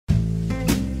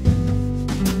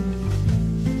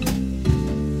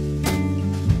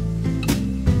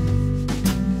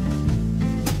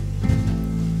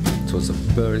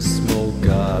very small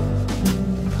garden.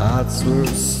 Hearts were of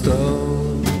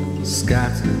stone,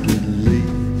 scattered with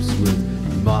leaves,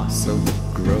 with moss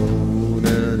overgrown,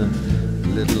 and a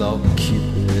little old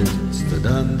Cupid stood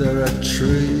under a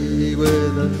tree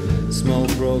with a small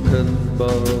broken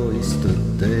bow. He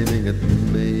stood aiming at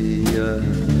me.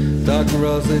 Dark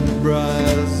rose in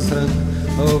briars and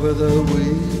over the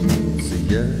weeds,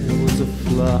 yeah, it was a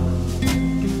flock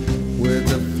with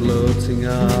a floating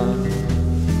arm.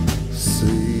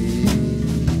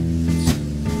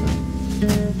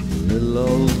 Little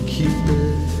old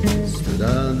Cupid stood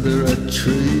under a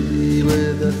tree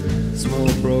with a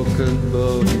small broken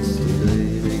bow. He stood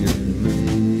aiming at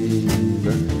me.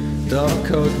 The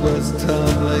dovecote was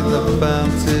tumbling the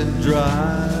fountain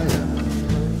dry.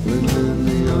 Wind in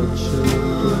the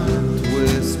orchard went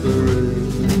whispering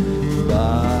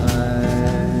by.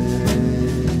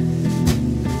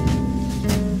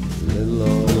 Little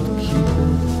old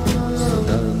Cupid stood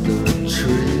under a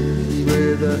tree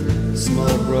with a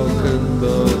small broken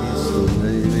bow. He's still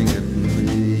aiming at me.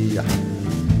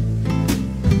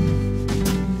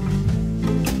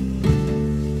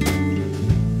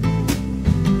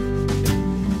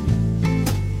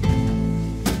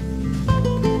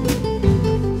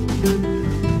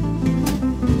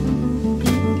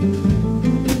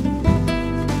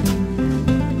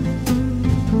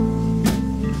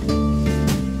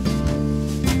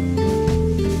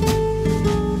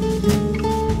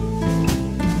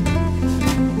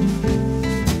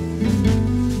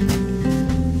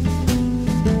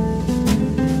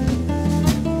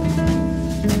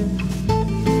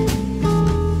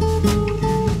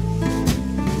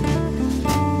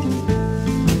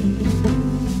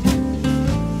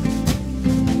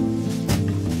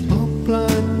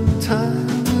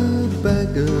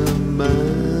 Beggar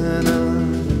man,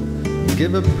 I'll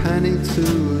give a penny to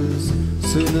as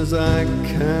soon as I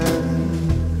can.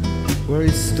 Where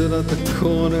he stood at the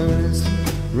corner, his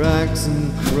rags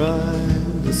and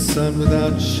crime, the sun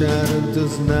without shadow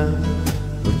does now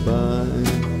abide.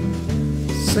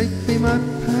 Save me my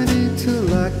penny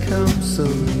till I come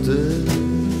someday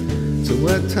to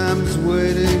where time's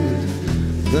waiting,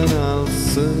 then I'll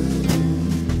say,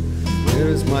 here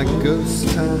is my ghost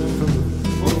town from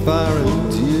fire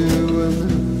and dew,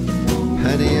 and the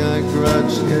penny I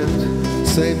grudge get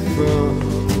safe from